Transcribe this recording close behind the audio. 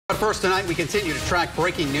But first tonight, we continue to track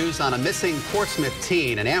breaking news on a missing Portsmouth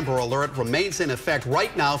teen. An Amber Alert remains in effect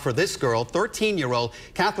right now for this girl, 13-year-old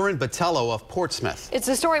Catherine Botello of Portsmouth. It's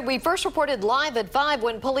a story we first reported live at 5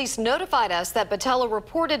 when police notified us that Botello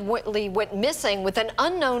reportedly went missing with an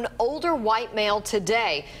unknown older white male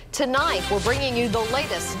today. Tonight, we're bringing you the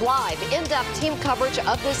latest live, in-depth team coverage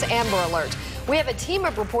of this Amber Alert. We have a team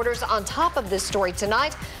of reporters on top of this story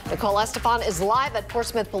tonight. Nicole Estefan is live at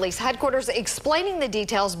Portsmouth Police Headquarters explaining the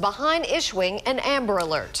details behind issuing an Amber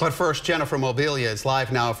Alert. But first, Jennifer Mobilia is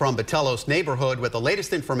live now from Botello's neighborhood with the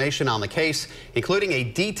latest information on the case, including a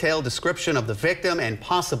detailed description of the victim and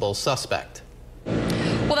possible suspect.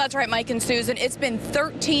 Well, that's right, Mike and Susan. It's been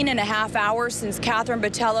 13 and a half hours since Catherine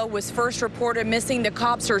Botello was first reported missing. The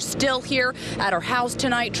cops are still here at her house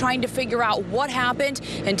tonight trying to figure out what happened.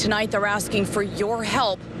 And tonight they're asking for your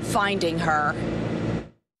help finding her.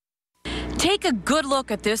 Take a good look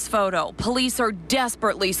at this photo. Police are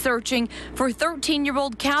desperately searching for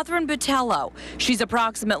 13-year-old Catherine Botello. She's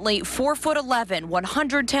approximately 4'11",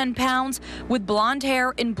 110 pounds, with blonde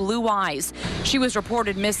hair and blue eyes. She was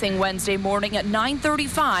reported missing Wednesday morning at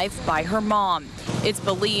 9:35 by her mom. It's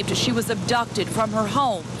believed she was abducted from her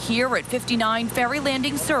home here at 59 Ferry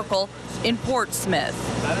Landing Circle in Portsmouth.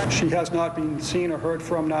 She has not been seen or heard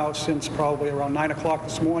from now since probably around 9 o'clock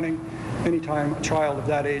this morning. Anytime a child of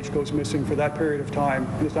that age goes missing for that period of time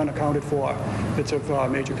and is unaccounted for, it's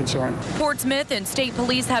of major concern. Portsmouth and state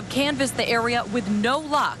police have canvassed the area with no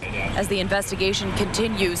luck. As the investigation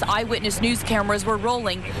continues, eyewitness news cameras were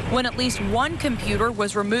rolling when at least one computer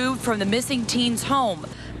was removed from the missing teen's home.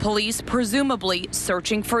 Police presumably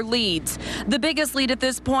searching for leads. The biggest lead at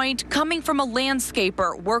this point coming from a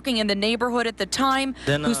landscaper working in the neighborhood at the time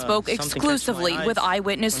who spoke exclusively with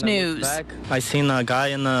Eyewitness News. I seen a guy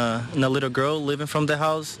and a little girl leaving from the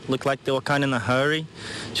house. Looked like they were kind of in a hurry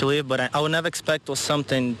to leave, but I would never expect was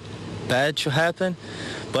something bad to happen.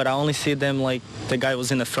 But I only see them like the guy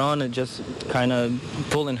was in the front and just kind of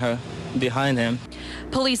pulling her behind him.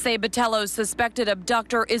 Police say Botello's suspected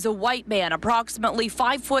abductor is a white man, approximately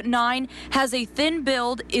 5'9", has a thin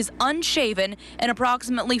build, is unshaven, and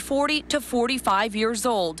approximately 40 to 45 years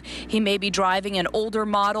old. He may be driving an older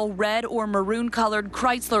model red or maroon-colored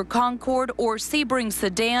Chrysler Concorde or Sebring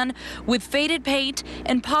sedan with faded paint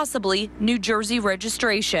and possibly New Jersey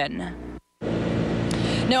registration.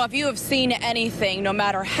 Now, if you have seen anything, no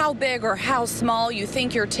matter how big or how small you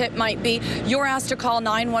think your tip might be, you're asked to call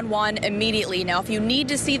 911 immediately. Now, if you need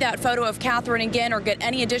to see that photo of Catherine again or get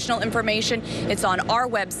any additional information, it's on our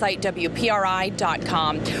website,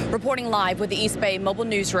 WPRI.com. Reporting live with the East Bay Mobile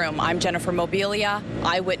Newsroom, I'm Jennifer Mobilia,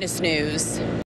 Eyewitness News.